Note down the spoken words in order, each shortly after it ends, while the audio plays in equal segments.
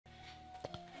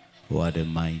What a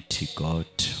mighty God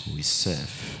we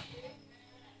serve.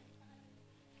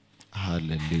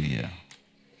 Hallelujah.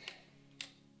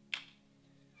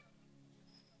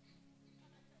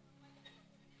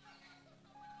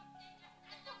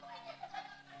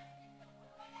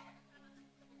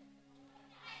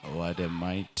 What a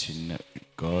mighty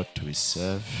God we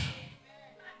serve.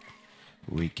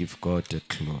 We give God the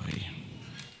glory.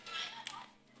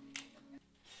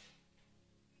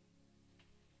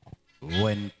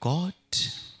 When God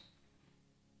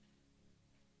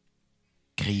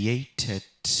created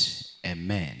a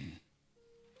man,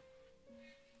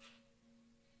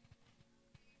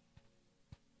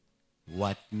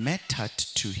 what mattered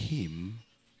to him,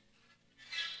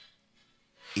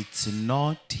 it's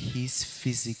not his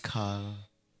physical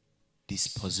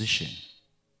disposition,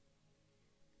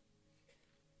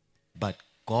 but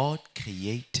God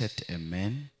created a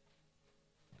man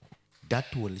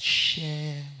that will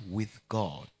share with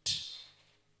God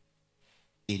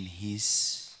in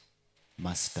his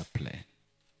master plan.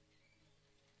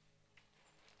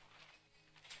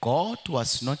 God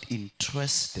was not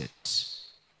interested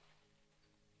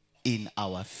in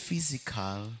our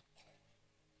physical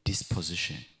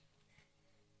disposition.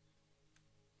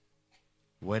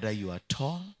 Whether you are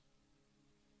tall,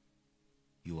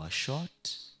 you are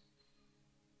short,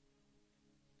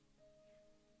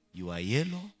 you are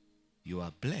yellow, you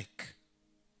are black.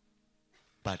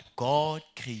 But God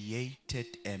created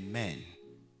a man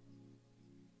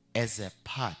as a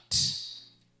part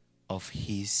of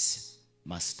his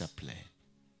master plan.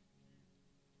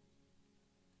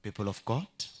 People of God,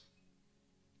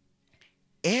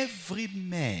 every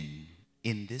man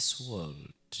in this world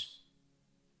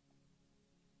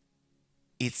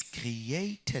is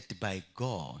created by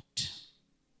God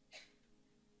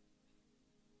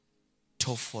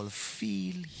to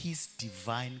fulfill his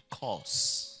divine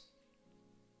cause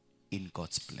in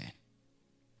God's plan.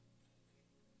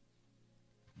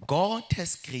 God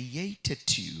has created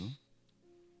you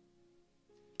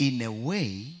in a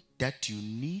way that you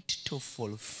need to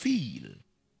fulfill,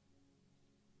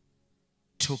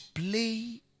 to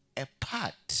play a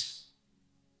part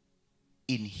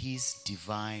in his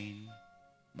divine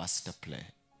master plan.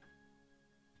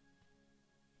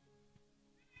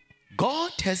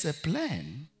 God has a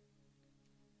plan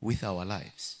with our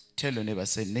lives. Tell your neighbor,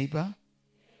 say, neighbor,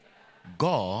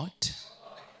 God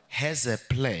has a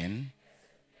plan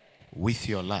with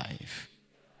your life.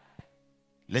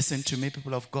 Listen to me,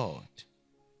 people of God.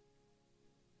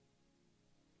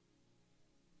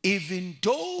 Even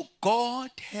though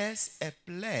God has a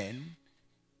plan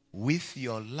with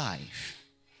your life,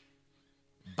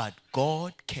 but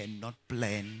God cannot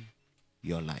plan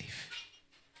your life.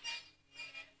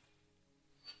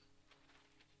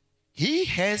 He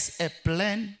has a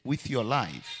plan with your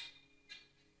life,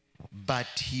 but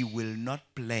he will not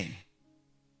plan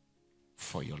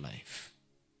for your life.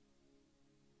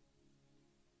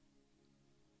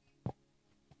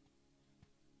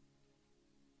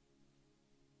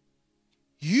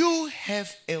 You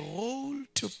have a role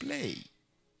to play,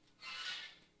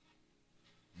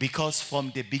 because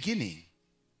from the beginning,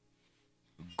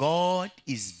 God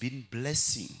has been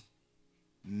blessing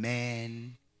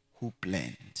man who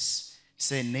plans.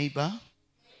 Say, neighbor,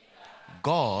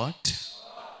 God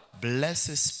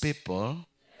blesses people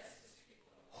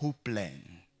who plan.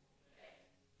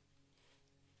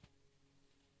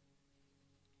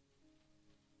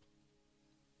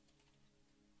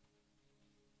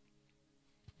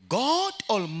 God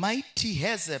Almighty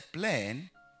has a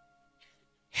plan,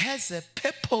 has a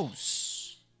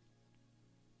purpose,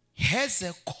 has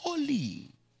a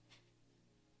calling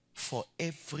for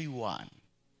everyone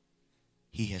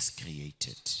he has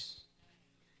created.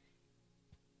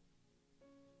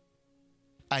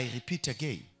 I repeat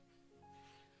again.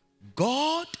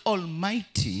 God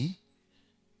Almighty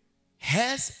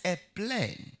has a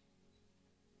plan,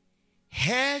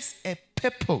 has a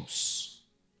purpose.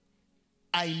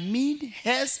 I mean,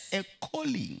 has a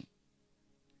calling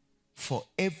for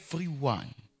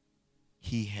everyone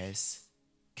he has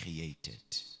created.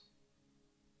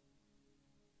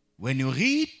 When you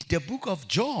read the book of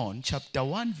John, chapter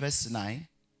 1, verse 9,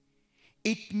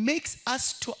 it makes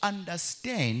us to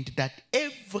understand that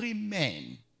every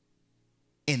man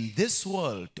in this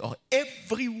world, or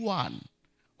everyone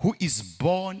who is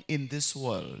born in this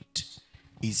world,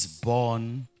 is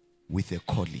born with a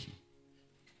calling.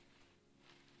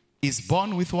 Is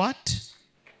born with what?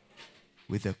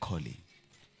 With a calling.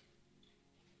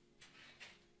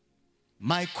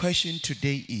 My question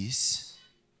today is,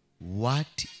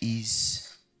 what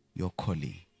is your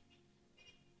calling?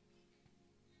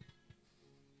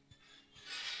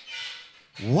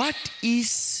 What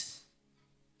is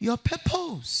your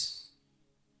purpose?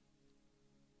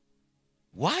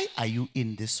 Why are you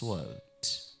in this world?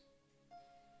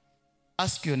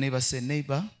 Ask your neighbor, say,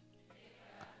 neighbor,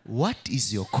 what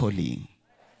is your calling?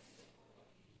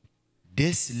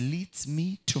 This leads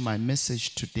me to my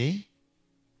message today,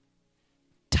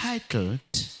 titled,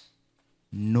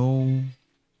 Know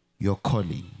Your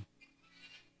Calling.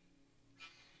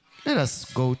 Let us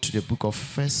go to the book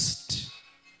of 1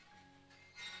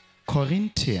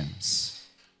 Corinthians.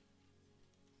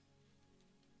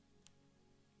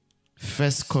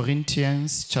 1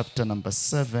 Corinthians chapter number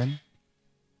 7.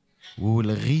 We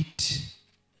will read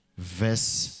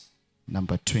verse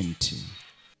number 20.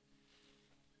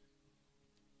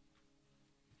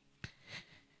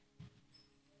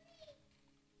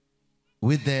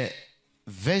 With the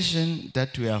version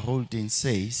that we are holding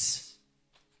says,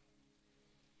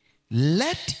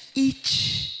 let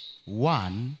each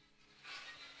one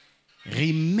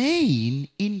remain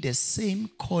in the same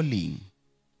calling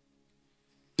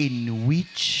in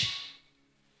which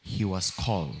he was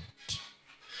called.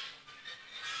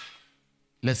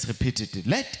 Let's repeat it.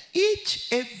 Let each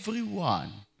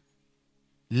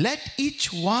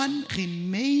one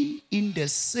remain in the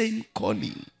same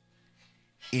calling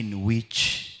in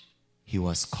which he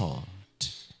was called.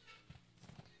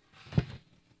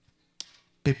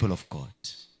 People of God,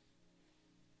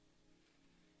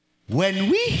 when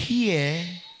we hear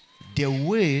the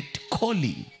word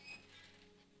calling,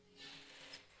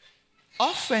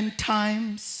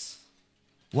 oftentimes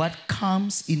what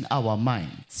comes in our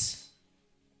minds,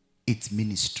 it's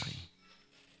ministry.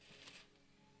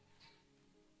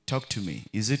 Talk to me.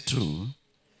 Is it true?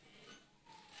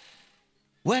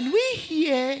 When we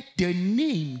hear the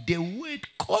name, the word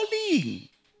calling,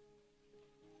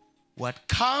 what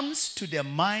comes to the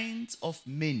minds of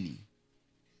many,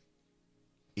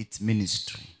 it's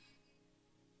ministry.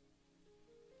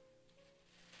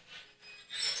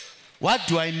 What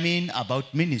do I mean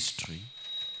about ministry?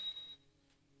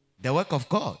 The work of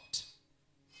God.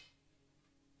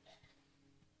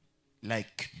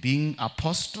 Like being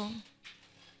apostle,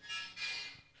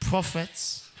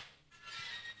 prophets,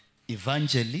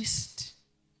 evangelists,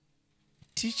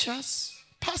 teachers,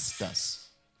 pastors.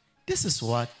 This is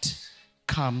what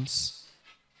comes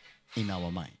in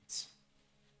our minds.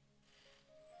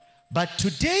 But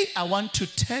today I want to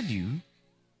tell you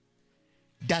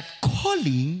that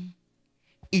calling,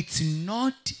 it's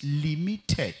not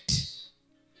limited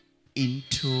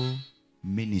into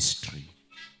ministry.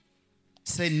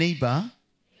 Say, neighbor,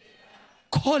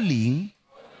 calling,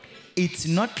 it's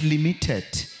not limited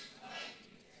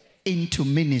into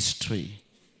ministry.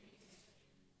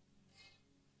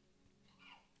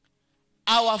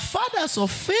 Our fathers of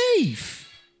faith,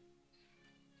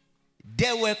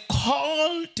 they were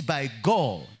called by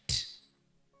God,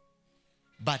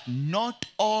 but not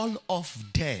all of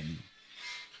them,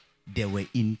 they were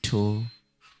into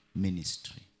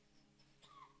ministry.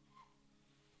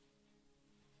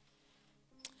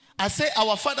 I say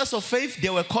our fathers of faith, they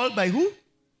were called by who?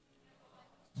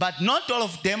 But not all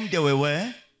of them, they were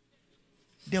where?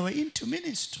 They were into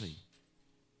ministry.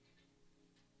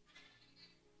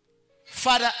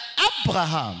 Father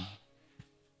Abraham,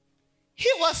 he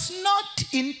was not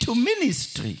into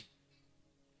ministry.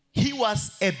 He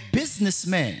was a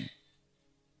businessman.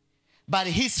 But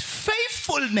his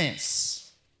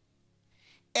faithfulness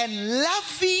and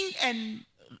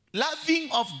loving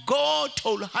of God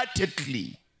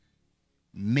wholeheartedly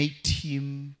made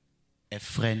him a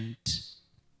friend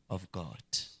of God.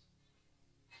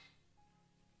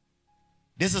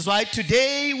 This is why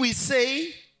today we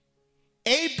say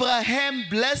Abraham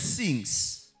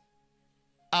blessings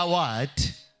are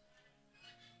what?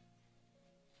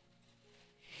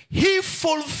 He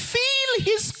fulfilled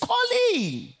his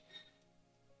calling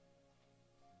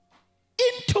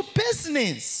into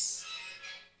business.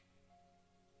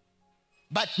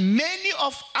 But many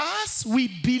of us, we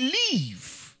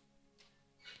believe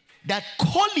that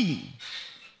calling,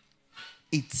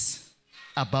 it's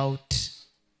about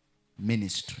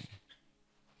ministry.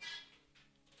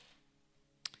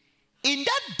 In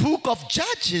that book of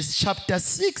Judges, chapter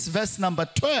 6, verse number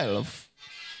 12,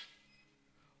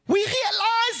 we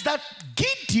realize that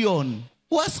Gideon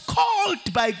was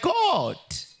called by God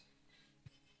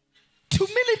to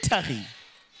military.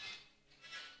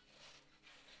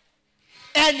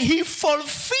 And he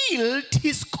fulfilled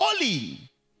his calling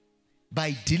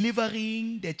by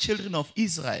delivering the children of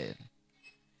Israel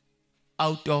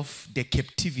out of the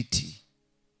captivity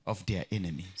of their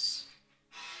enemies.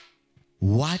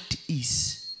 What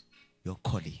is your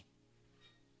calling?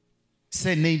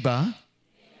 Say, neighbor,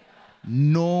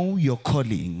 Know your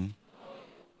calling.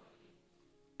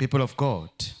 People of God.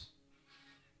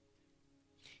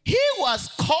 He was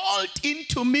called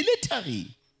into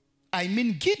military. I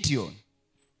mean Gideon.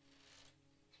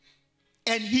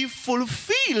 And he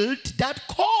fulfilled that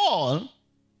call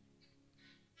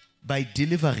by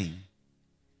delivering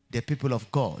the people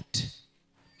of God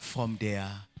from their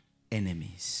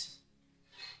enemies.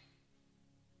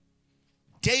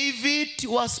 David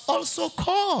was also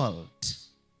called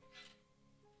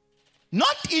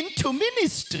not into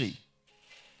ministry,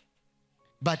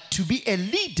 but to be a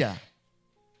leader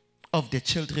of the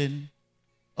children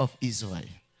of Israel.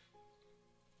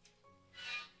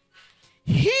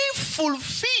 He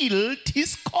fulfilled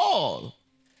his call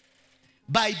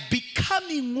by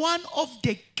becoming one of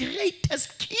the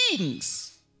greatest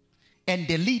kings and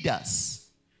the leaders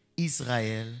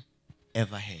Israel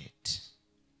ever had.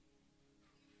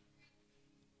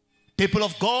 People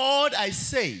of God, I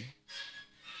say,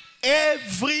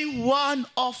 every one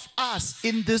of us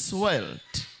in this world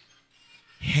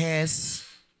has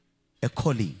a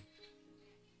calling.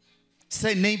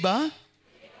 Say, neighbor,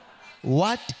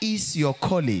 what is your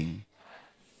calling?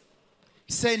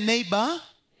 Say, neighbor,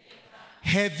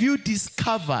 have you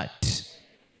discovered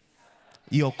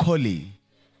your calling?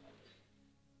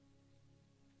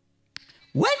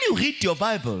 When you read your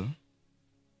Bible,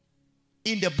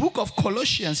 in the book of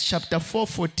Colossians chapter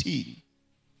 4:14,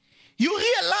 you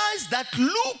realize that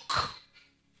Luke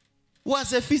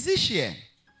was a physician.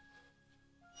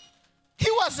 He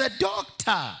was a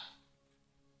doctor.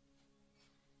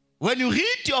 When you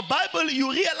read your Bible,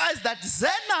 you realize that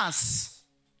Zenas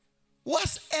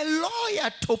was a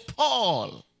lawyer to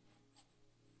Paul.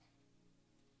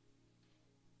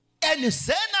 And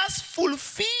Zenas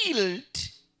fulfilled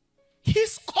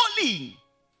his calling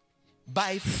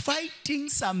by fighting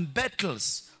some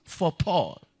battles for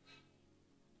Paul.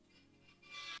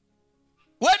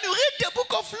 When you read the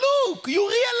book of Luke, you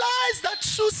realize that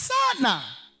Susanna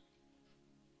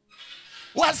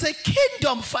was a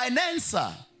kingdom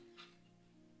financer.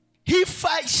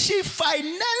 She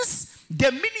financed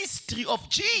the ministry of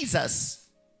Jesus,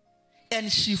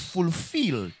 and she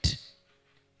fulfilled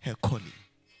her calling.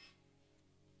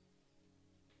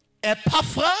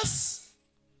 Epaphras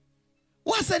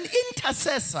was an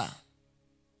intercessor,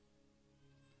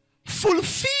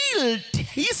 fulfilled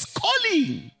his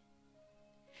calling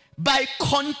by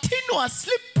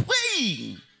continuously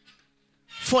praying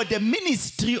for the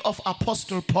ministry of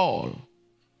Apostle Paul,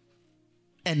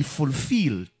 and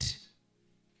fulfilled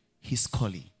his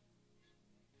calling.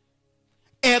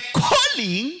 A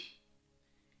calling,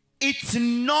 it's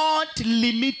not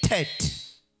limited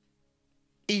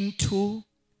into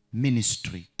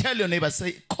ministry. Tell your neighbor,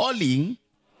 say, calling,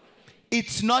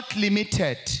 it's not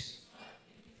limited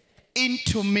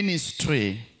into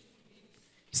ministry.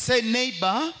 Say,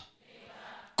 neighbor,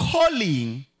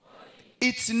 calling,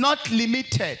 it's not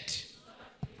limited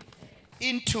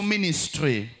into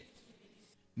ministry.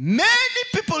 Many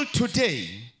people today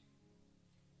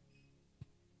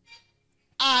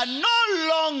are no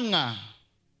longer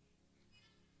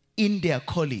in their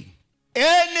calling.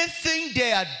 Anything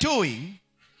they are doing,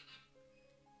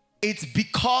 it's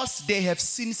because they have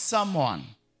seen someone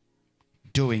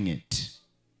doing it.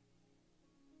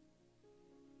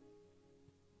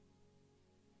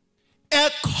 A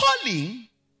calling,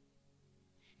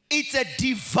 it's a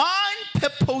divine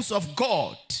purpose of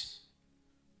God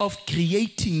of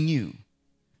creating you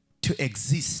to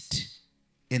exist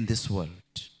in this world.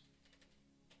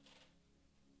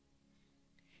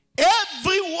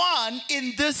 Everyone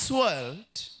in this world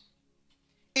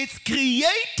is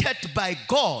created by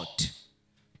God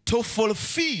to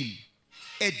fulfill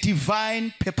a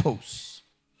divine purpose.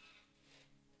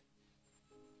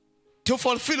 To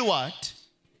fulfill what?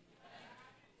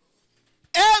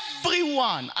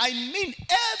 Everyone, I mean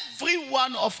every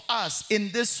one of us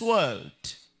in this world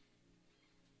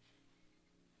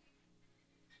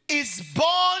is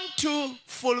born to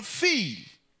fulfill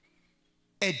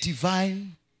a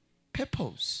divine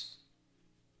purpose.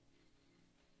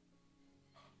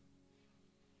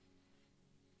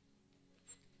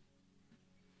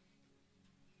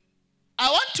 I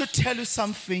want to tell you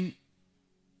something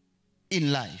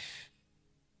in life.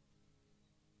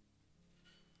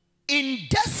 In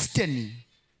destiny,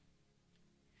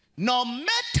 no matter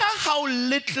how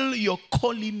little your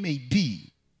calling may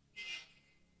be,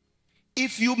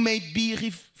 if you may be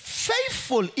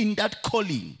faithful in that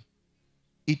calling,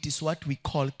 it is what we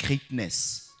call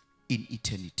greatness in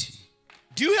eternity.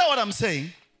 Do you hear what I'm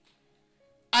saying?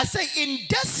 I say in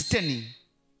destiny,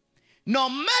 no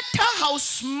matter how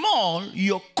small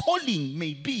your calling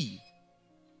may be,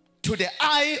 to the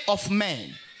eye of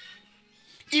man.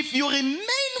 If you remain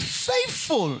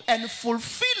faithful and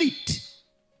fulfill it,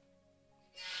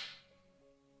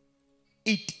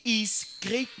 it is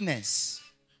greatness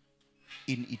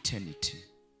in eternity.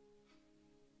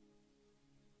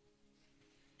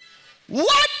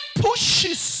 What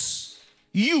pushes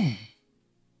you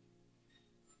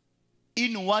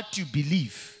in what you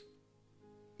believe?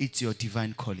 It's your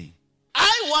divine calling.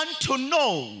 I want to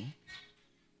know,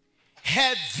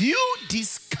 have you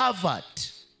discovered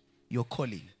your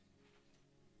calling?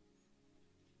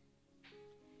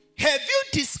 Have you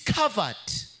discovered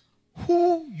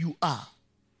who you are?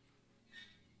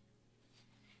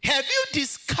 Have you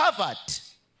discovered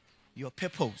your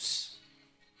purpose?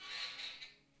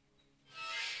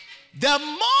 The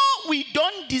more we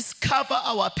don't discover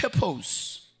our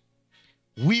purpose,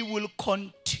 we will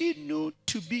continue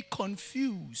to be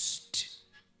confused,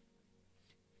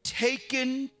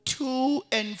 taken to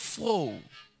and fro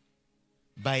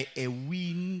by a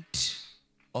wind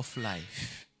of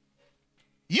life.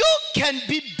 You can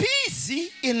be busy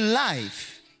in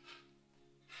life,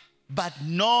 but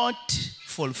not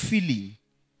fulfilling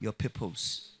your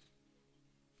purpose.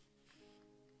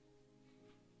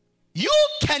 You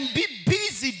can be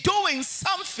busy doing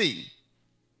something,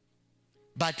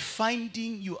 but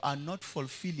finding you are not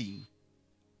fulfilling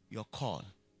your call.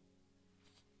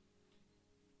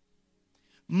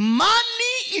 Money,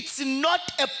 it's not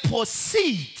a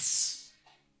proceeds,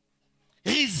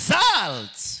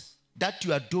 results that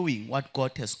you are doing what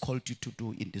God has called you to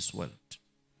do in this world.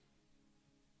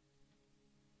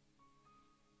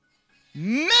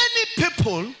 Many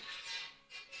people,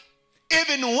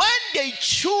 even when they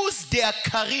choose their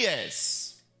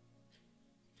careers,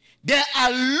 they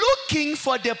are looking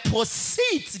for the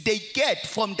proceeds they get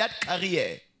from that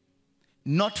career,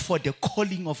 not for the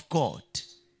calling of God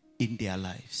in their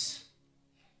lives.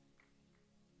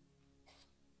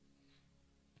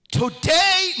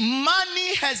 Today,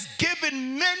 money has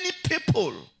given many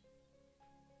people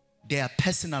their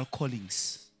personal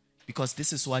callings because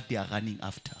this is what they are running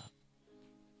after.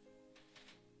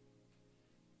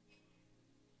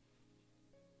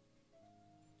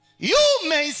 You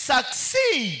may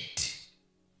succeed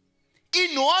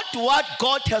in what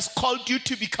God has called you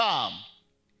to become.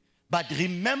 But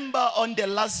remember, on the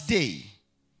last day,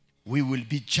 we will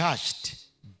be judged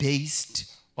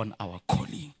based on our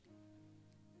calling.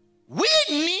 We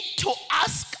need to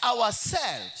ask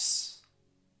ourselves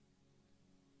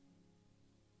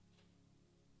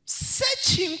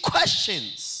searching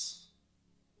questions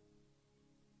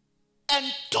and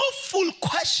truthful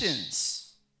questions,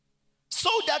 so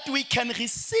that we can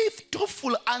receive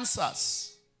truthful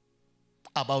answers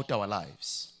about our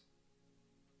lives.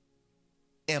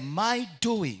 Am I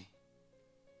doing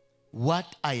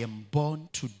what I am born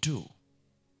to do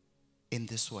in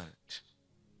this world?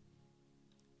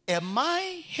 Am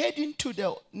I heading to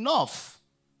the north,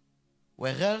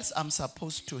 where else I'm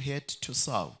supposed to head to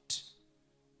south?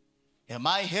 Am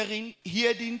I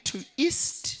heading to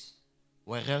east,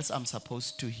 where else I'm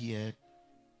supposed to head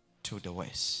to the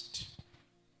west?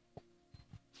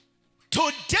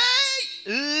 Today,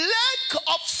 lack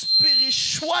of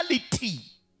spirituality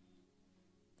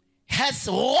has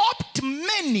robbed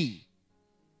many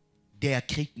their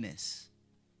greatness.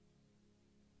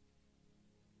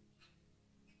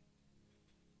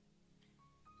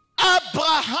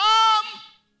 Abraham,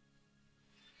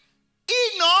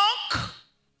 Enoch,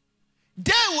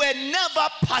 they were never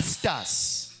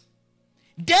pastors.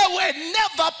 They were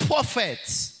never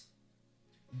prophets.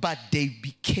 But they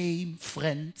became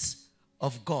friends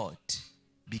of God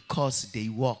because they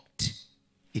walked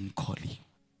in calling.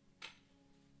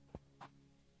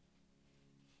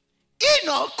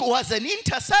 Enoch was an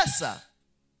intercessor.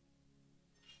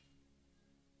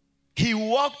 He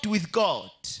walked with God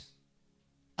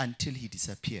until he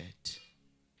disappeared.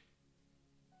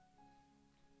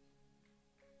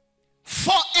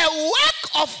 For a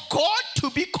work of God to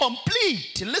be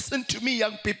complete, listen to me,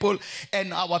 young people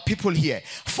and our people here.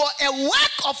 For a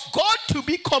work of God to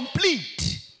be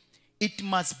complete, it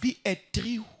must be a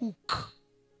three-hook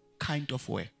kind of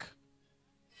work.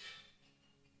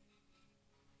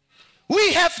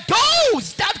 We have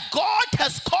those that God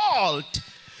has called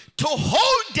to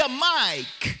hold the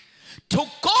mic, to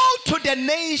go to the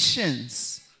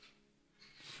nations.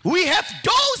 We have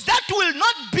those that will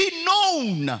not be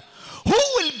known, who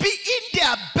will be in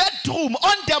their bedroom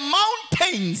on the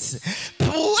mountains,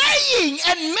 praying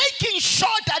and making sure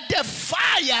that the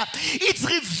fire is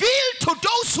revealed to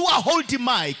those who are holding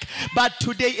mic. But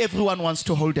today everyone wants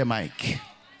to hold the mic.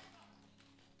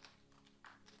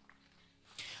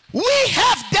 We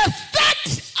have the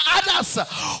third others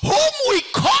whom we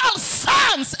call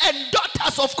sons and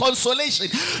daughters of consolation.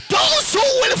 Those who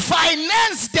will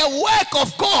finance the work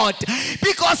of God,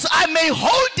 because I may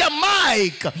hold the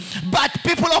mic, but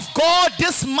people of God,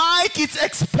 this mic is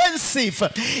expensive.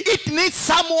 It needs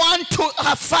someone to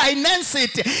finance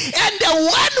it. And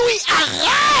when we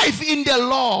arrive in the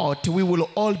Lord, we will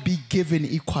all be given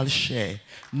equal share.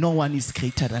 No one is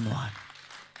greater than one.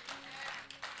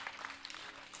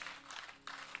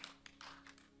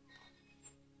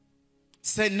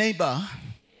 Say, neighbor,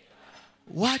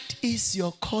 what is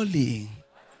your calling?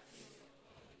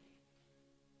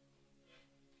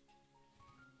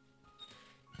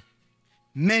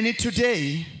 Many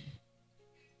today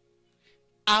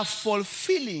are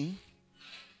fulfilling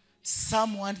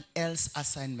someone else's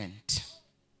assignment.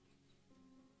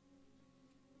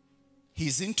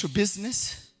 He's into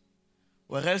business,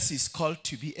 or else he's called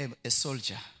to be a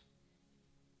soldier.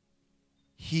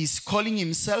 He's calling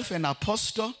himself an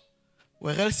apostle,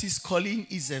 or else he's calling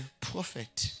is a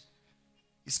prophet.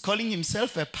 He's calling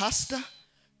himself a pastor.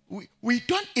 We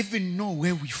don't even know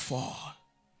where we fall.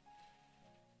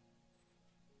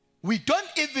 We don't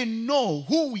even know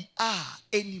who we are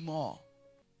anymore.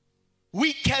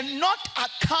 We cannot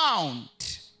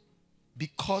account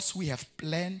because we have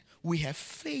planned, we have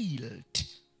failed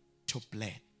to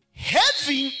plan.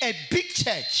 Having a big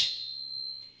church,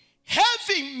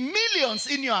 having millions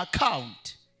in your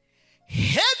account,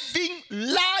 having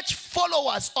large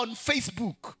followers on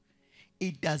Facebook,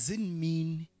 it doesn't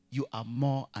mean you are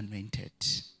more anointed.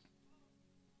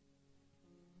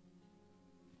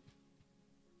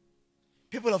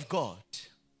 People of God,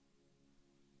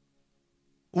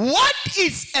 what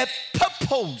is a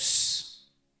purpose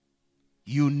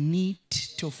you need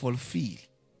to fulfill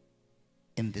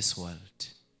in this world?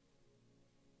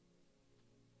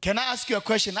 Can I ask you a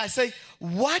question? I say,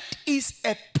 what is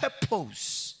a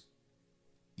purpose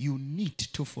you need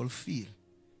to fulfill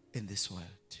in this world?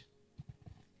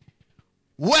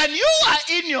 When you are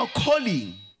in your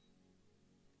calling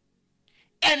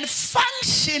and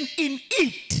function in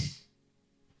it,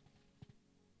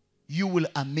 you will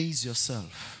amaze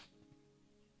yourself.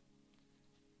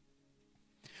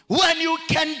 When you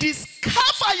can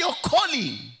discover your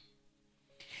calling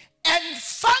and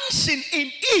function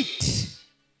in it,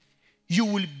 you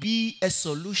will be a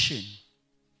solution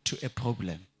to a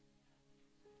problem.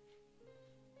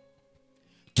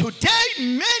 Today,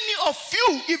 many of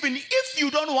you, even if you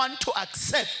don't want to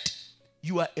accept,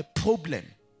 you are a problem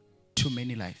to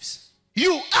many lives.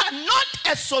 You are not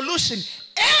a solution.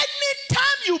 Anytime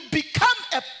you become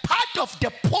a part of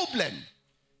the problem,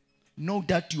 know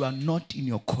that you are not in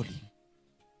your calling.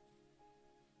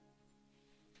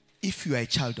 If you are a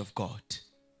child of God,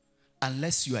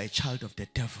 unless you are a child of the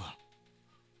devil.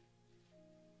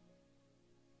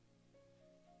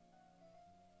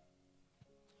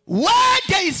 Where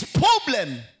there is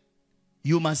problem,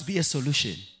 you must be a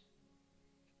solution.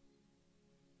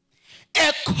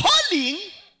 A calling,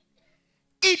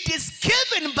 it is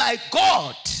given by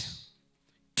God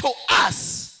to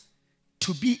us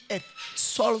to be a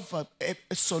solver,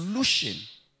 a solution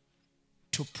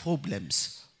to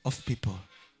problems of people.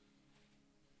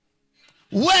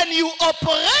 When you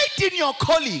operate in your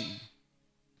calling,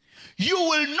 you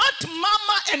will not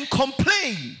murmur and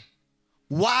complain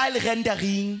while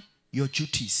rendering your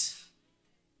duties.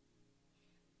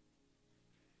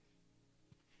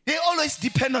 They always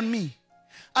depend on me.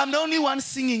 I'm the only one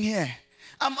singing here.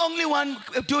 I'm only one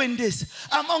doing this.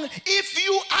 If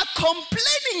you are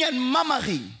complaining and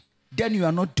murmuring, then you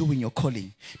are not doing your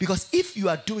calling. Because if you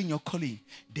are doing your calling,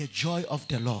 the joy of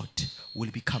the Lord will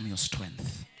become your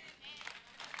strength.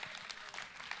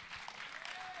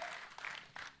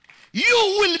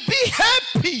 You will be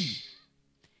happy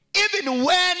even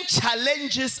when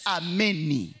challenges are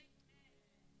many.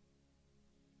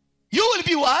 You will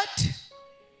be what?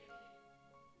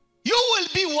 You will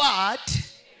be what?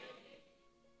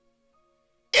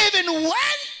 Even when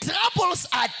troubles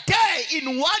are there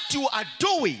in what you are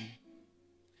doing,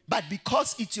 but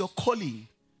because it's your calling,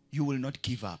 you will not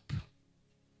give up.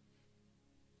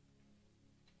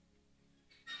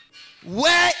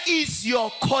 Where is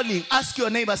your calling? Ask your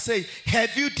neighbor, say,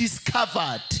 have you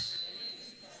discovered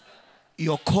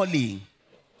your calling?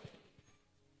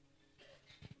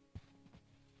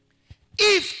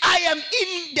 If I am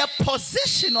in the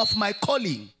position of my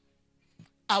calling,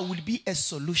 I will be a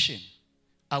solution.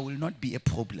 I will not be a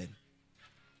problem.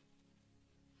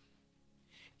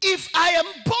 If I am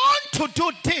born to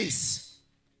do this,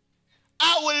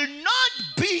 I will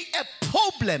not be a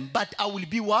problem, but I will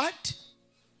be what?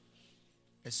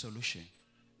 A solution.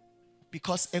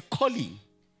 Because a calling,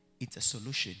 it's a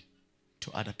solution.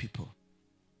 to other people.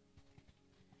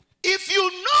 If you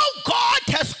know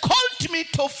God has called me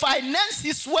to finance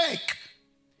his work,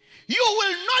 you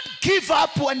will not give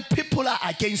up when people are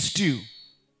against you,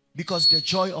 because the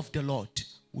joy of the Lord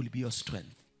will be your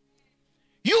strength.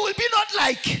 You will be not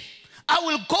like, I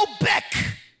will go back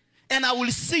and I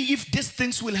will see if these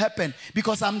things will happen,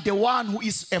 because I'm the one who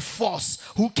is a force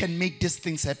who can make these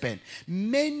things happen.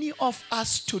 Many of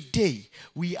us today,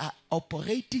 we are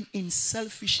operating in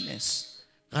selfishness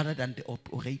rather than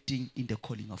operating in the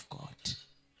calling of God.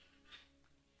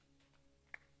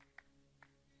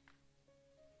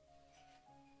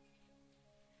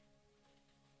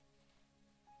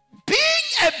 Being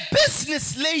a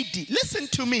business lady, listen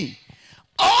to me.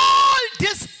 All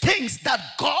these things that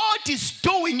God is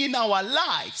doing in our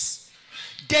lives,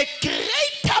 the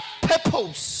greater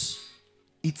purpose,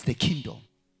 it's the kingdom.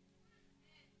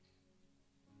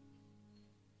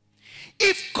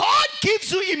 If God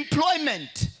gives you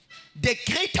employment, the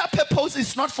greater purpose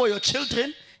is not for your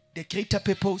children. The greater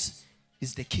purpose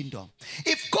is the kingdom.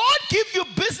 If God gives you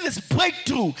business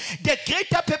breakthrough, the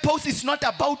greater purpose is not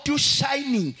about you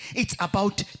shining. It's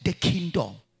about the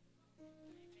kingdom.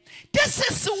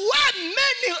 This is where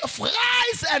many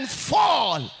rise and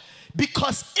fall,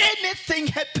 because anything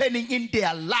happening in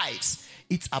their lives,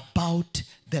 it's about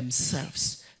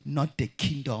themselves, not the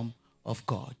kingdom of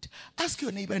God. Ask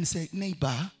your neighbor and say,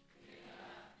 neighbor,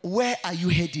 where are you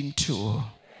heading to?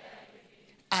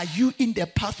 Are you in the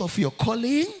path of your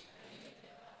calling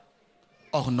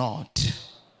or not?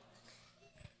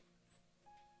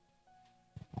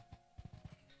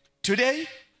 Today,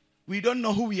 we don't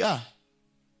know who we are.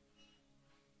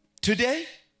 Today,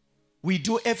 we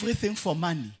do everything for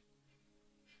money.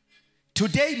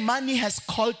 Today, money has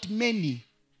called many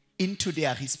into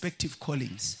their respective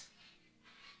callings.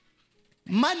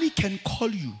 Money can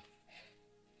call you,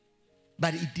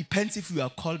 but it depends if you are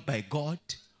called by God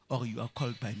or you are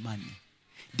called by money.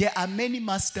 There are many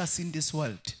masters in this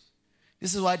world.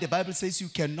 This is why the Bible says you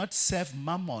cannot serve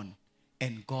mammon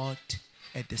and God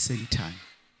at the same time.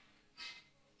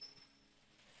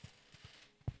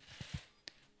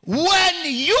 When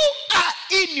you are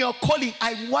in your calling,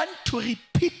 I want to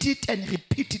repeat it and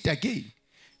repeat it again.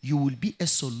 You will be a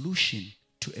solution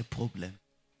to a problem.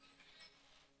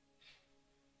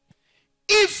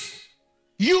 If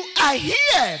you are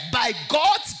here by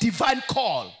God's divine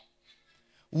call,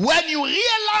 when you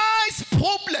realize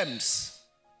problems,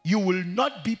 you will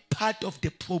not be part of the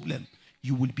problem.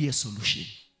 You will be a solution.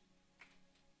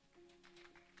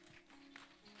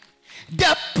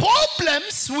 The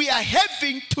problems we are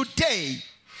having today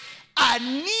are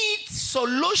need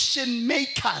solution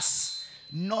makers,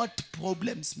 not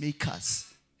problems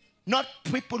makers. Not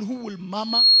people who will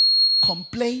murmur,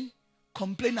 complain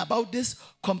about this,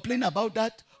 complain about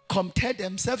that, compare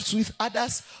themselves with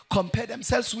others, compare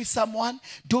themselves with someone,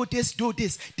 do this, do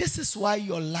this. This is why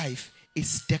your life is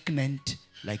stagnant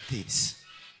like this.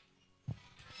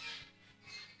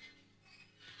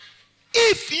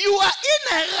 If you are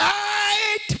in a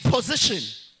right position,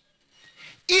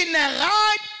 in a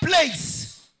right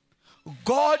place,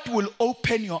 God will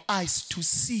open your eyes to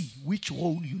see which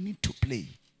role you need to play.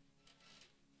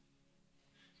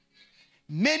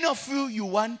 Many of you, you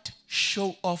want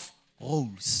show-off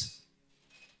roles.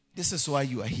 This is why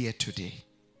you are here today.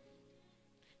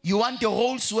 You want the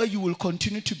roles where you will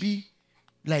continue to be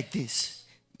like this.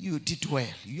 You did well.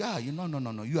 Yeah,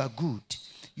 no. You are good.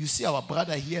 You see our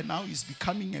brother here now is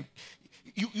becoming a...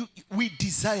 we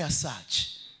desire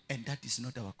such. And that is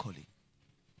not our calling.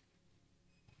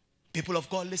 People of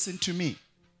God, listen to me.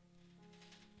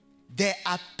 There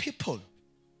are people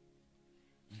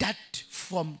that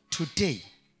from today,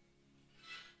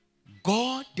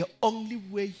 God, the only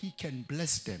way he can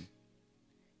bless them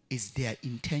is their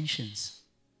intentions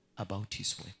about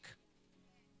his work.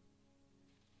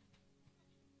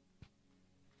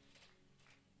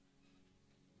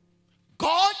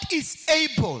 God is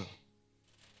able.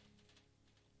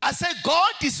 I said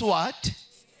God is what?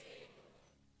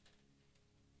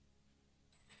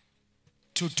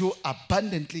 To do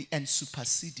abundantly and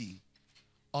superseding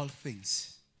all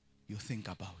things you think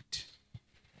about.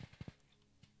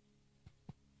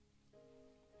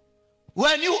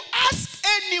 When you ask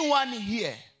anyone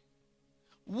here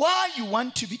why you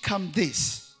want to become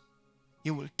this,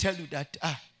 he will tell you that,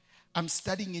 I'm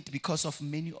studying it because of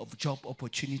many of job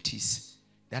opportunities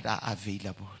that are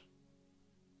available.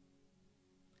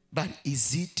 But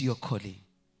is it your calling?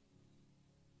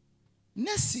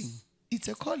 Nursing, it's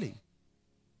a calling.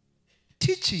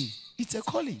 Teaching, it's a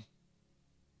calling.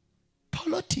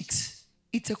 Politics,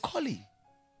 it's a calling.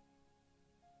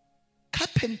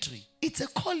 Carpentry, it's a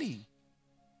calling.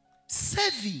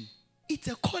 Serving, it's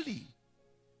a calling.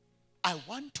 I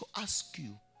want to ask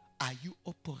you, are you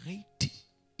operating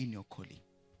in your calling?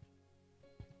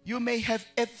 You may have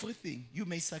everything. You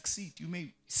may succeed. You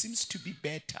may seems to be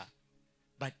better.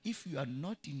 But if you are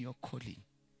not in your calling,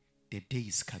 the day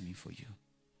is coming for you.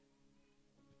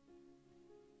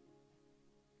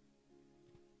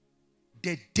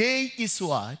 The day is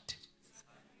what?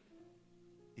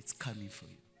 It's coming for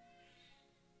you.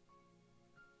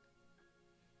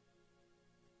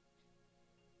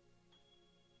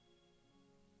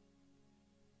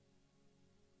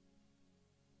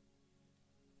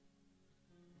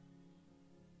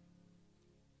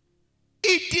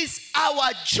 It is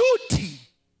our duty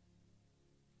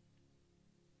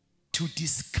to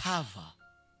discover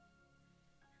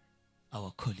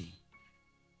our calling.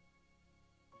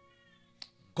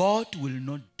 God will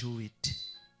not do it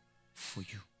for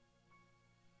you.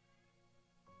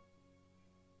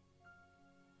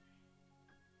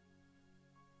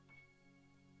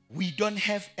 We don't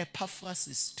have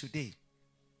Epaphrasis today.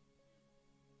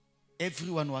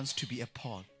 Everyone wants to be a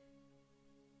Paul.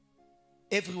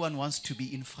 Everyone wants to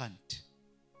be in front.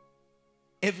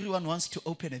 Everyone wants to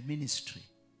open a ministry.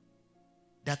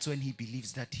 That's when he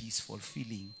believes that he is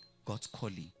fulfilling God's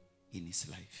calling in his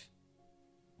life.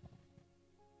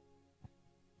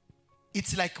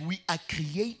 It's like we are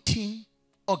creating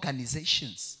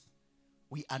organizations.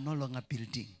 We are no longer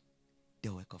building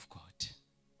the work of God.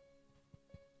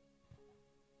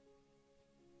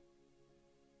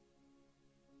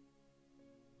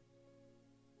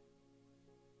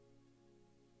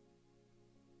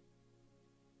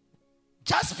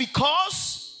 Just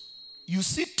because you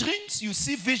see dreams, you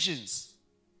see visions,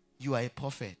 you are a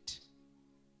prophet.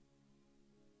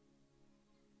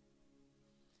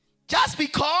 Just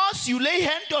because you lay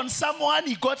hand on someone,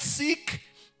 he got sick,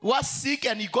 was sick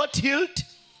and he got healed,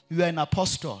 you are an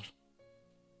apostle.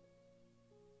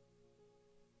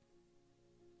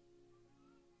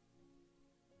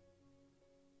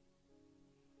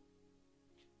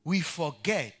 We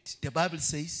forget, the Bible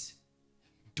says,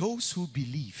 those who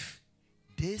believe,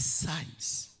 these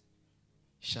signs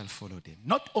shall follow them.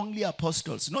 Not only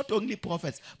apostles, not only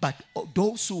prophets, but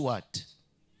those who what?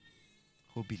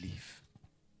 Who believe.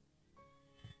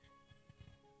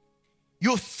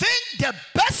 You think the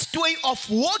best way of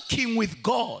walking with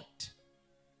God,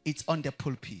 it's on the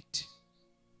pulpit.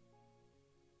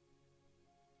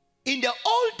 In the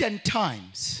olden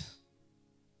times,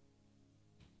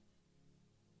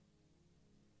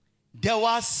 there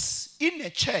was in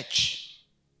a church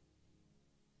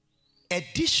a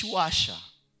dishwasher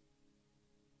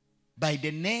by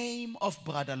the name of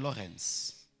Brother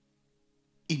Lawrence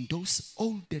in those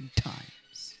olden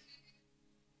times.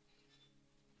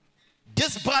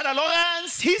 This Brother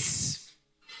Lawrence, his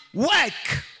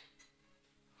work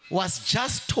was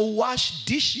just to wash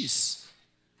dishes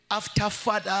after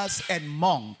fathers and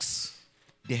monks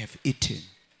they have eaten.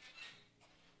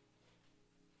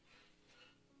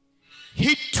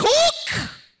 He took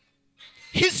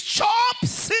his job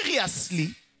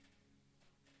seriously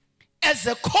as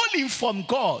a calling from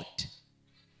God,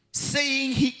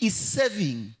 saying he is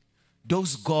serving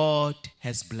those God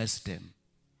has blessed them.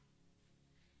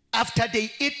 After they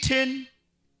eaten,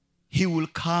 he will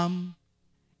come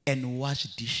and wash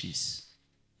dishes.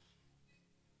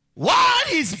 While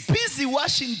he's busy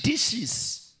washing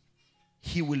dishes,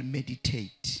 he will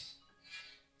meditate.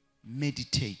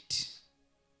 Meditate.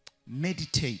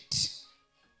 Meditate.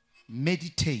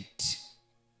 Meditate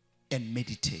and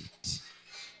meditate.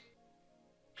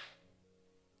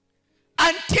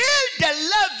 Until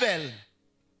the level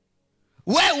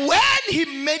where when he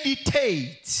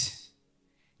meditates,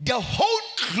 the whole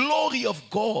glory of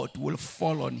God will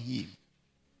fall on him.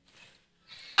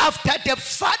 After the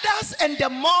fathers and the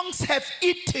monks have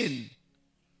eaten,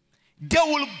 they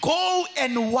will go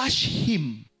and wash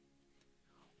him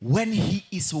when he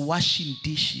is washing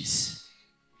dishes.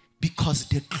 Because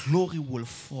the glory will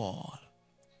fall.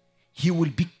 He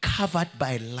will be covered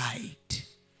by light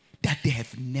that they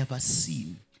have never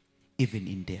seen, even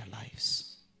in their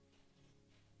lives.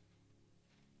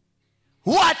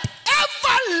 Whatever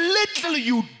little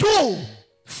you do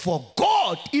for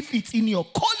God, if it's in your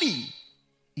calling,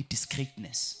 it is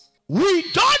greatness.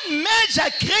 We don't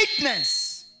measure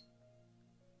greatness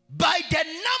by the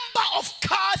number of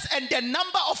cars and the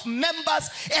number of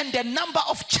members and the number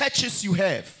of churches you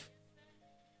have.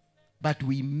 But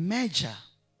we measure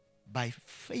by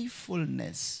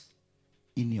faithfulness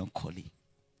in your calling.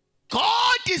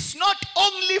 God is not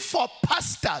only for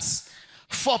pastors,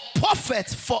 for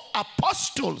prophets, for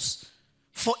apostles,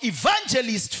 for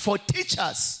evangelists, for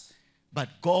teachers, but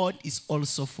God is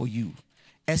also for you.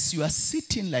 As you are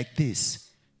sitting like this,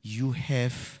 you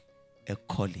have a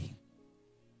calling.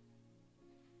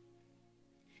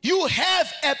 You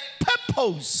have a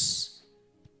purpose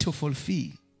to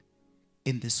fulfill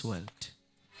in this world.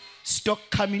 Stop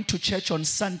coming to church on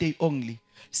Sunday only.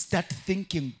 Start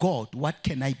thinking, God, what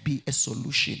can I be a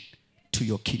solution to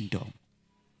your kingdom?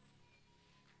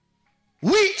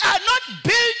 We are not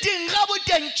building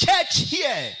Raboteng Church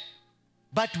here,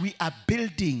 but we are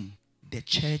building the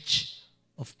church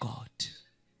of God.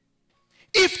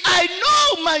 If I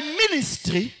know my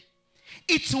ministry,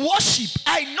 it's worship.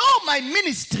 I know my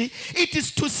ministry, it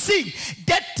is to sing.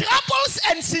 The troubles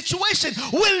and situations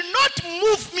will not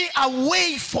move me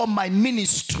away from my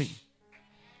ministry.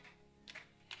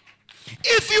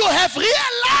 If you have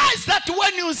realized that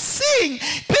when you sing,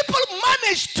 people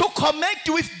manage to connect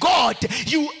with God,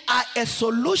 you are a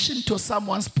solution to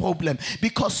someone's problem,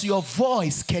 because your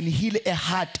voice can heal a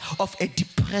heart of a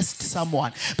depressed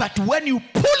someone. But when you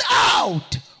pull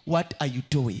out, what are you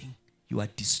doing? You are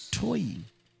destroying.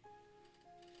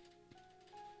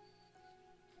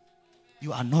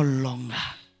 You are no longer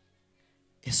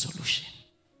a solution.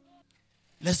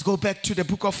 Let's go back to the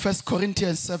book of 1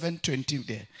 Corinthians 7:20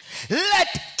 there.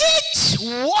 Let each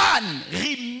one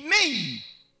remain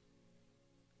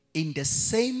in the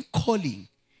same calling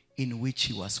in which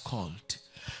he was called.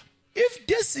 If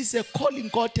this is a calling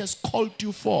God has called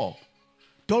you for,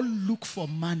 don't look for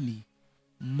money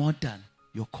more than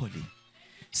your calling.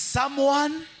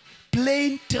 Someone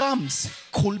playing drums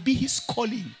could be his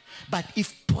calling, but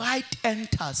if pride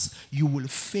enters, you will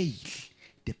fail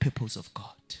the purpose of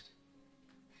God.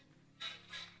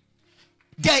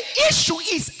 The issue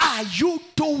is, are you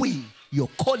doing your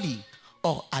calling,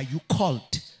 or are you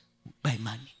called by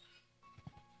money?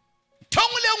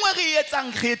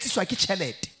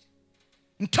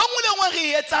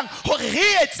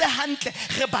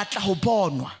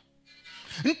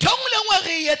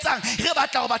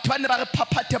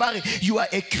 You are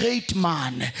a great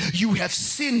man. You have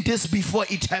seen this before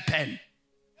it happened.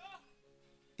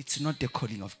 It's not the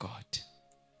calling of God.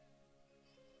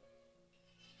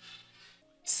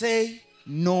 Say,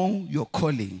 know your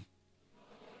calling.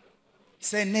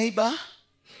 Say, neighbor,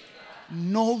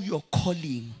 know your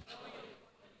calling.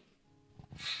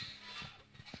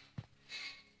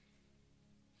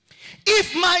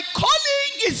 If my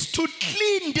calling is to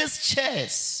clean these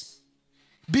chairs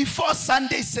before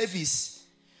Sunday service,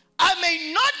 I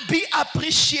may not be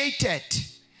appreciated.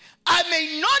 I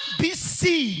may not be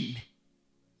seen.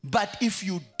 But if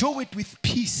you do it with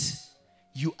peace,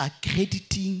 you are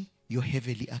crediting your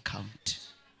heavenly account.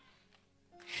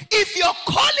 If your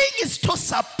calling is to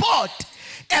support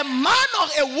a man or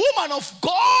a woman of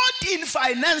God in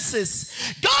finances,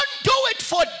 don't do it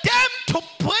for them to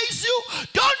praise you.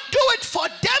 Don't do it for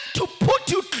them to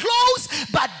put you close,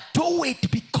 but do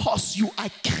it because you are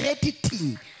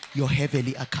crediting your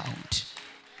heavenly account.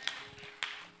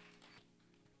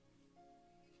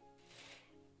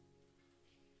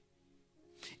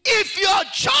 If your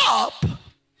job,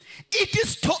 it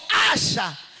is to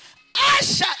usher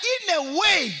in a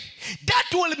way that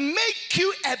will make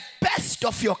you a best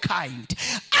of your kind.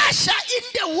 Usher in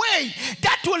the way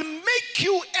that will make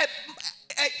you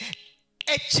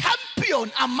a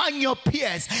champion among your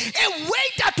peers. A way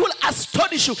that will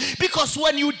astonish you. Because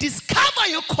when you discover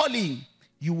your calling,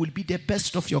 you will be the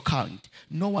best of your kind.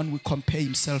 No one will compare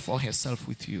himself or herself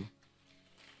with you.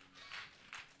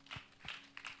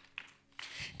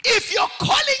 If your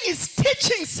calling is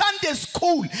teaching Sunday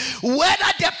school,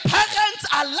 whether the parents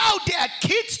allow their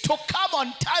kids to come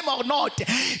on time or not,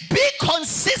 be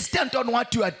consistent on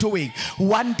what you are doing.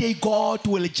 One day God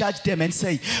will judge them and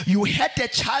say, you had a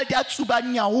child at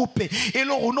Subanyaupe,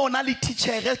 elo no nali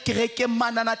teacher kereke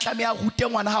mana na tlamea rute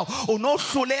ngwana hao, o no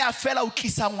hloleha fela o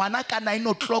tlisa ngwana ka 9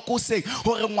 o'clock o se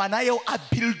hore ngwana eo a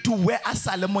build-we a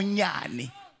sa le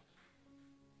monyane.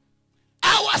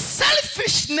 Our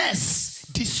selfishness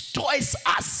destroys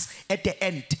us at the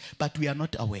end, but we are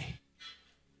not aware.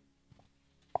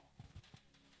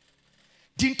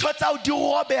 You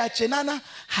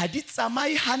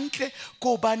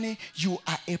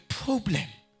are a problem.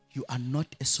 You are not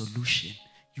a solution.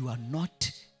 You are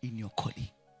not in your calling.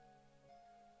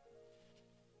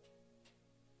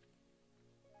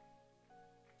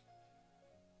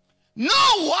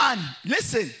 No one,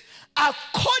 listen,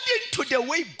 according to the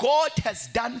way God has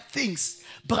done things,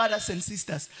 brothers and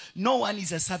sisters, no one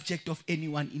is a subject of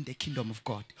anyone in the kingdom of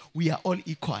God. We are all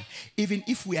equal, even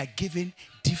if we are given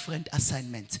different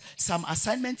assignments. Some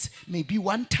assignments may be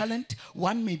 1 talent,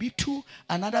 one may be 2,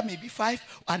 another may be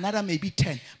 5, another may be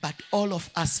 10. But all of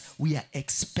us, we are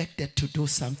expected to do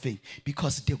something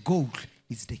because the goal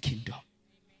is the kingdom.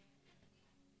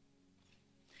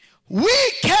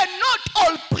 We cannot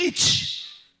all preach.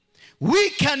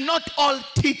 We cannot all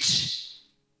teach.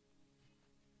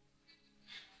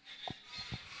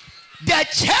 The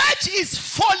church is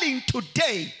falling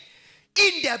today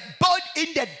in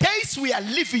the days we are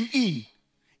living in.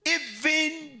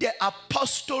 Even the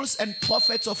apostles and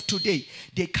prophets of today,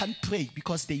 they can't pray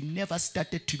because they never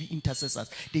started to be intercessors.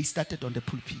 They started on the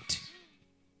pulpit.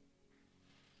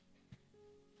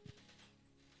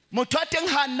 Motho a teng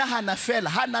ha nahana fela,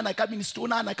 ha nahana ka ministry, o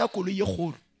nahana ka koloi e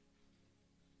kgolo.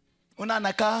 O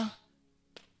nahana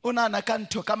ka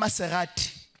ntho ka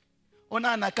Maserati. O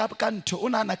nahana ka ntho, o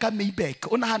nahana ka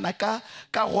Maybach, o nahana ka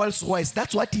Rolls Royce.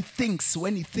 That's what he thinks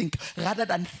when he thinks, rather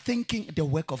than thinking the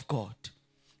work of God.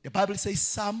 The Bible says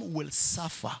some will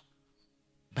suffer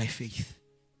by faith.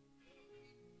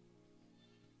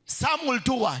 Some will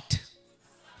do what?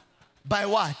 By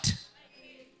what?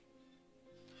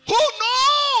 Who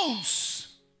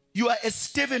knows? You are a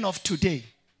Stephen of today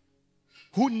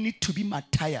who need to be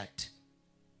martyred.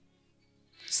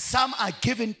 Some are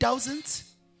given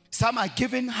thousands. Some are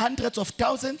given hundreds of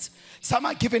thousands. Some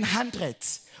are given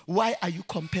hundreds. Why are you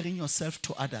comparing yourself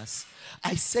to others?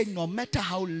 I say no matter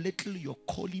how little your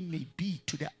calling may be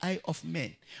to the eye of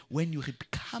men, when you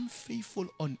become faithful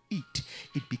on it,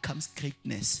 it becomes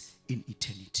greatness in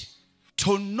eternity.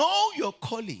 To know your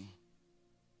calling,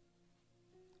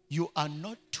 you are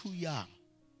not too young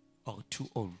or too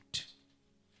old.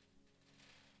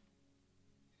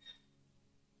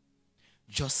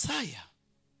 Josiah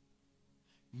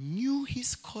knew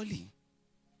his calling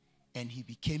and he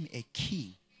became a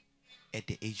king at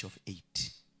the age of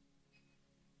 8.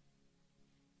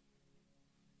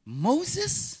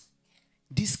 Moses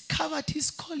discovered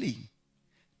his calling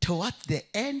toward the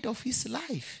end of his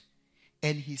life,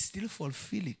 and he still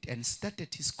fulfilled it and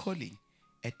started his calling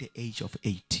at the age of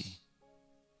 80.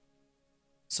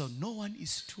 So no one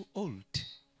is too old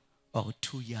or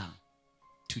too young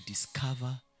to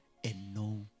discover and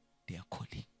know their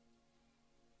calling.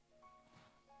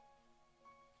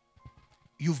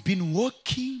 You've been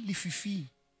walking lififi.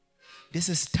 This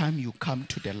is time you come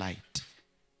to the light.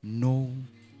 Know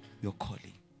your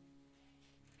calling.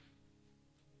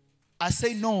 I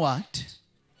say know what?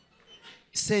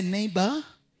 Say neighbor.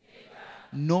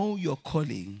 Know your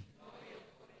calling.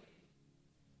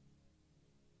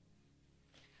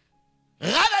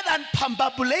 Rather than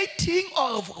pambabulating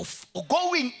or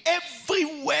going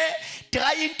everywhere,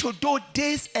 trying to do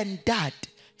this and that,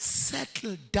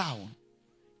 settle down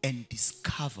and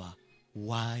discover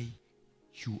why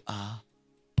you are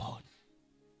born.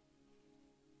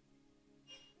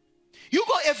 You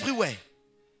go everywhere.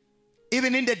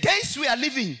 Even in the days we are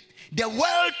living, the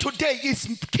world today is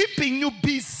keeping you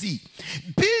busy.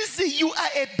 Busy, you are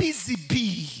a busy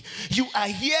bee. You are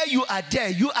here, you are there.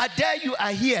 You are there, you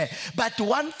are here. But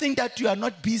one thing that you are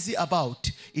not busy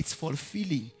about, it's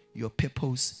fulfilling your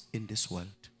purpose in this world.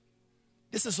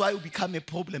 This is why you become a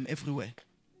problem everywhere.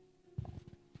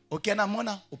 Okay, na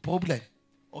mona, a problem.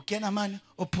 Okay, na man,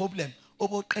 a problem.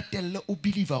 Obo katelle o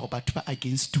believer obatwa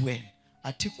against when.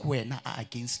 Atik when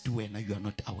against when you are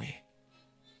not aware.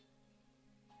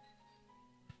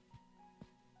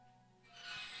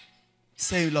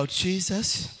 Say, Lord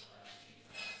Jesus,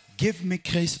 give me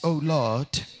grace, oh Lord,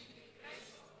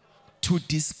 to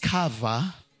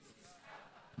discover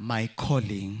my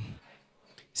calling.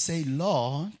 Say,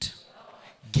 Lord,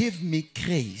 give me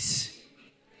grace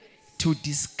to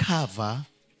discover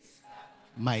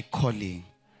my calling.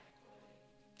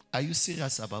 Are you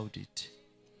serious about it?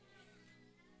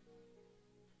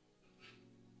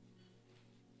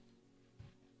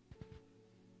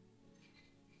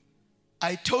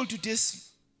 I told you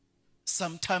this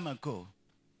some time ago.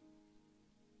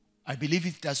 I believe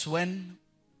it was when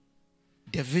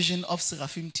the vision of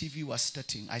Seraphim TV was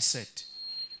starting. I said,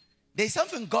 there's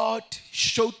something God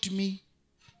showed me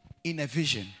in a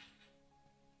vision.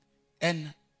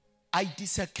 And I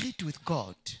disagreed with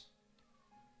God.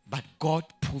 But God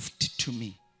proved it to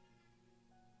me.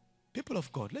 People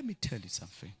of God, let me tell you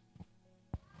something.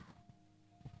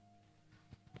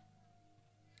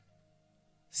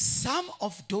 Some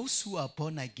of those who are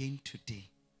born again today,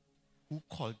 who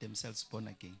call themselves born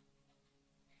again,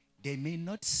 they may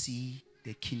not see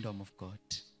the kingdom of God.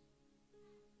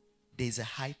 There's a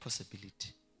high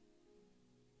possibility.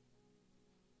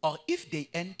 Or if they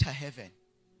enter heaven,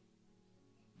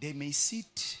 they may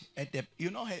sit at the, you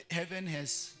know, heaven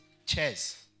has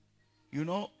chairs. You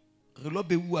know,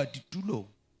 relobewa ditulo.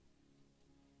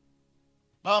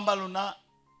 Bambalona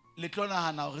letlona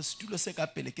hana re stulo se ka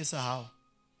pele ke sa hao.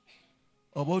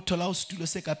 Obo thola o stulo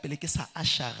se ka pele ke sa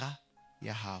ashara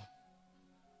ya hao.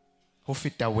 Ho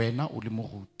feta wena o le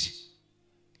moruti.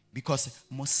 Because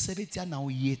mosebetsi ana o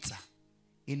yetsa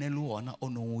ene le wona o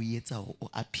no o yetsa hore o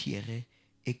appeare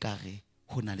ekare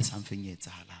ho na le something e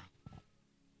etsahalang.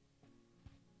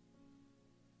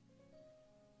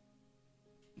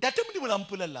 Ntate Modimo la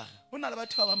mpolella ho na le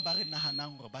batho ba bang ba re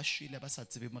nahanang hore ba shwele ba sa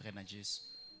tsebe morena Jesu.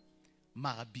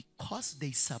 Mara because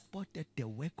they supported the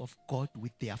work of God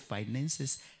with their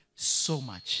finances so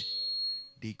much,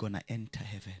 they're gonna enter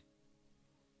heaven.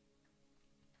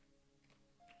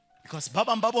 Because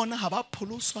baba mbabona ha ba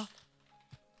pholoswa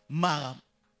mara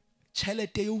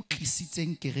tšhelete eo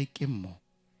tlisitseng kereke mo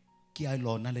ke a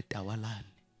lona le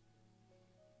tawalane.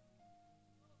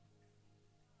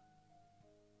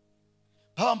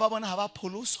 Baba mbabona ha ba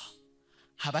pholoswa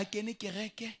ha ba kene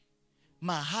kereke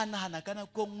mahana hana kana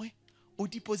kongwe o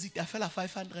deposit a fela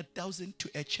 500,000 to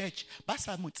a church ba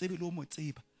sa mo tsebe le o mo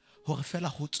tseba hore fela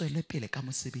ho tswele pele ka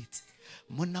mosebetsi.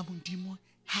 Monna Modimo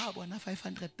ha bona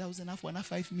 500,000 a bona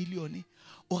 5 million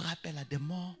o rapela the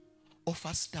more o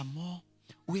faster more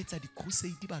o etsa di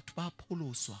crusade batho ba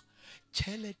pholoswa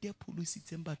tšhelete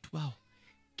pholositseng batho bao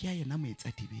ke a yena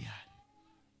moetsa dibeane.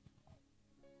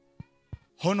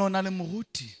 Hono na le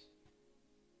moruti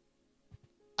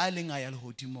a leng a ya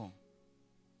lehodimong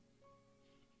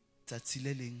tsatsi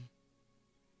le leng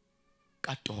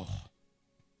ka toro.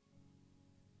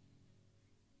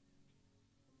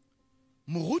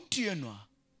 Moruti enwa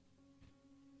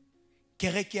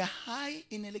kereke ya hae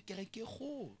e ne le kereke e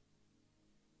kgolo.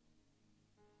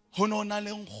 Hono na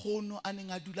le nkgono a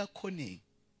neng a dula khoneng.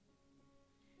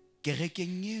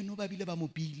 Kerekeng eno ba bile ba mo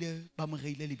bile ba mo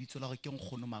reile lebitso la gore ke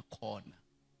nkgono Makhona.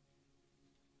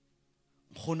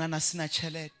 Nkgono ana sena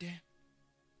tšhelete,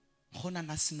 nkgono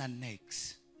ana sena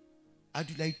next, a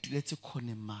dula ituletse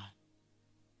khoneng mane.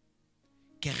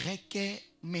 Kereke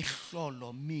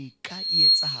mehlolo meka e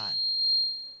etsahala.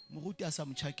 Moruti a sa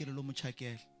mo tšhakele lo mo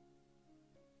tšhakele.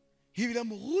 Hibile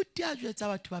moruti a jwetsa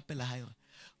batho ba pela hae hore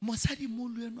mosadi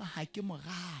molo enwa ha ke mo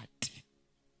rate.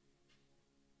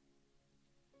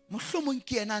 Mohlomong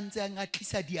ke yena ntse a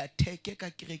ngatlisa diatheke ka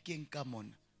kerekeng ka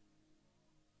mona.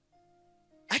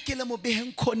 A ke le mo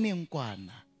beheng khoneng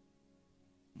kwana.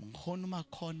 Nkgono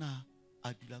Makhona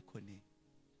a dula khoneng.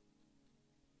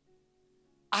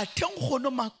 A the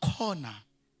nkgono Makhona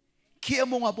ke e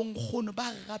mong wa bonkgono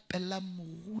ba rapella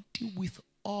moruti with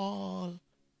all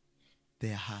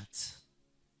their hearts.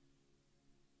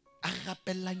 A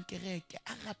rapellang kereke,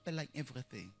 a rapellang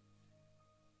everything.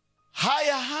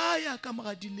 Haya ka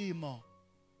mora dilemo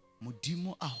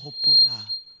Modimo a hopola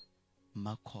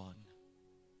Makhona.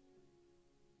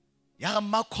 Ya re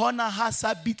Makhona ha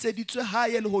sa bitseditswe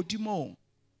hae lehodimong.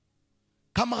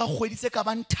 Ka mora kgwedi tse ka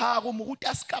bang 3 moruti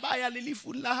a ska ba ya le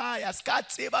lefu la hae, a ska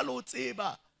tseba lo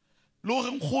tseba lo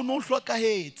re nkgono o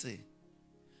hlokahetse.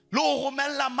 Lo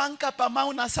romella mang kapa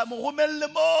mang na sa mo romelle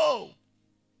mo.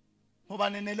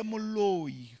 Hobane ne le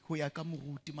moloi ho ya ka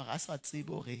moruti mara a sa tsebe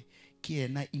hore ke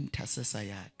yena intercessor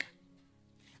ya ka.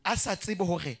 A sa tsebe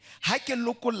hore ha ke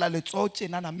lokolla letsoho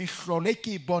tjena na mehlolo e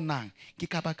ke bonang ke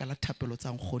ka baka la thapelo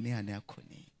tsa nkgone yana ya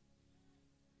khoneng.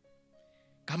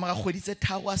 Ka mora kgwedi tse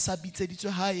 3 a sa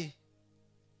bitseditswe hae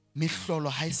mehlolo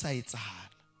ha e sa etsahala.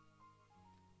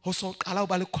 Ho so qala ho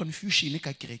ba le confusion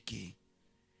ka kerekeng.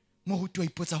 Moruti wa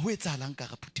ipotsa ho etsahalang ka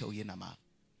raphutheo yena mara.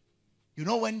 You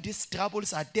know when these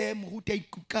troubles are there, moruti a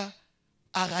ikuka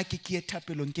a ra ke ye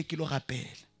thapelong ke lo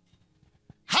rapela.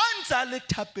 Hantsa le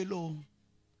thapelong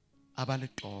a ba le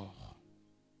toro.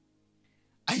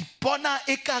 A ipona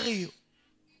ekare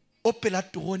o pela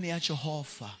torone ya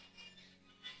Jehova.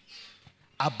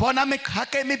 A bona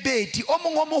mekhaka e mebedi o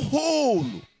mongwe o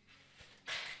moholo.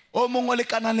 O mongwe le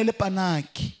kanane le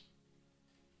panaki.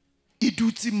 E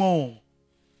dutse mo.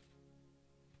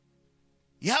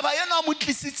 Yaba yena mo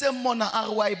tlisitse mona a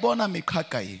re wa e bona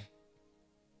mekhaka e.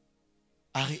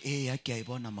 A re ya ke a e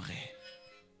bona morena.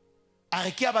 A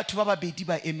re ke ya batho ba babedi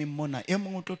ba eme mona, e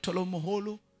mongwe o tlo thola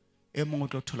moholo, e mongwe o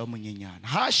tlo thola monyenyana.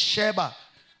 Ha sheba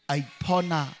a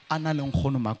ipona ana le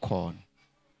nkgono Makhona.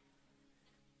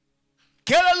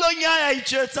 Kelelo nya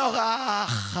itsetsa hore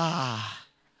aha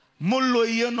mollo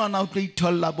yeno ana o tlo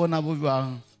itholla bona bo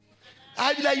jwang.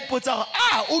 A bila ipotsa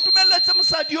hore o dumelletse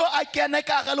mosadi yo a kene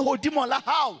ka ga le hodimo la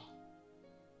hao.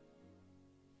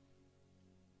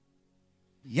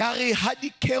 Ya re ha di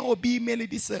cherubim le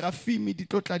di serafim di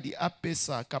tlotla di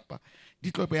apesa kapa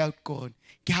di tlo beya korone.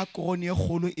 Ke ha korone e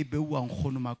kgolo e beuwang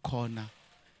nkgono Makhona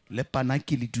le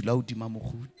panaki le dula hodima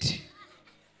moruti.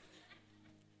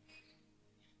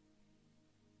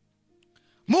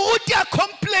 Moruti a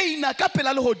complaina ka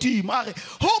pela le hodimo a re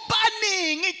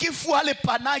hobaneng ke fuwa le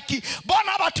panaki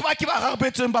bona batho ba ke ba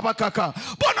rabetseng ba bakaka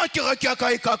bona kereke ya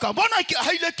kae kaka bona ke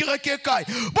haile kereke kae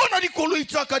bona dikoloi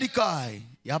tsa ka di kae.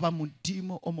 yaba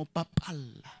modimo o mo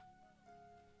papalla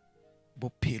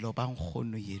bophelo ba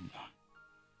nkgono yenwa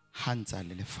ha ntsa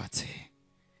le lefatsheng.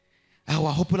 A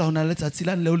wa hopola hona letsatsi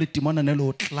la leo le timona ne le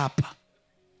o clapa.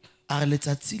 A re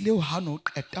letsatsi leo ha no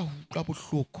qeta ho utlwa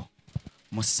bohloko.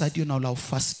 Mosadi ona o la o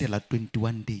fastela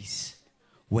 21 days.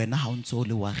 Wena ha o ntso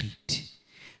le worried.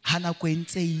 Ha nako e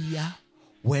ntse e ya,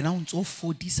 wena o ntso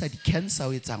fodisa di-cancer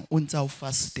o etsang o ntse o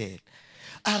fastela.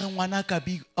 A re ngwanaka,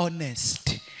 be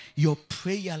honest. Your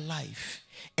prayer life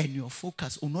and your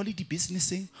focus o no le di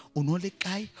businessing, o no le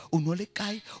kae, o no le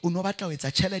kae, o no batla ho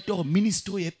etsa tjhelete hore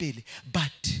ministry ye pele,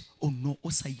 but o no o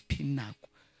sa iphe nako.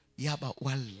 Yaba o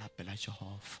lapela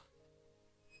Jehova.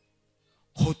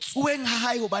 Ho tsueng ha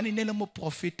hae hobane ne le mo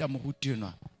profeta moruti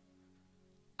enwa.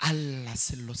 Allah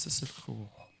sello se sehloho.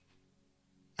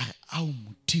 A re ao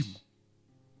modimo.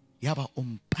 Yaba o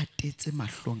mpatetse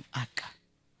mahlong aka.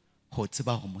 Ho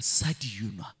tseba hore mosadi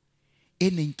yunwa e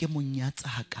neng ke monyatsa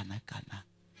ha kana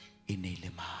e ne le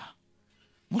mang.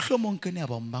 Mohlomong ke ne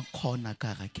ba mma khona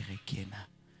ka ra kerekena.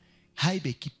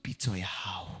 Haebe ke pitso ya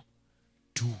hao,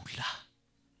 dula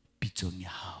pitsong ya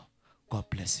hao. God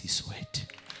bless his word.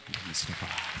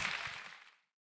 Survive.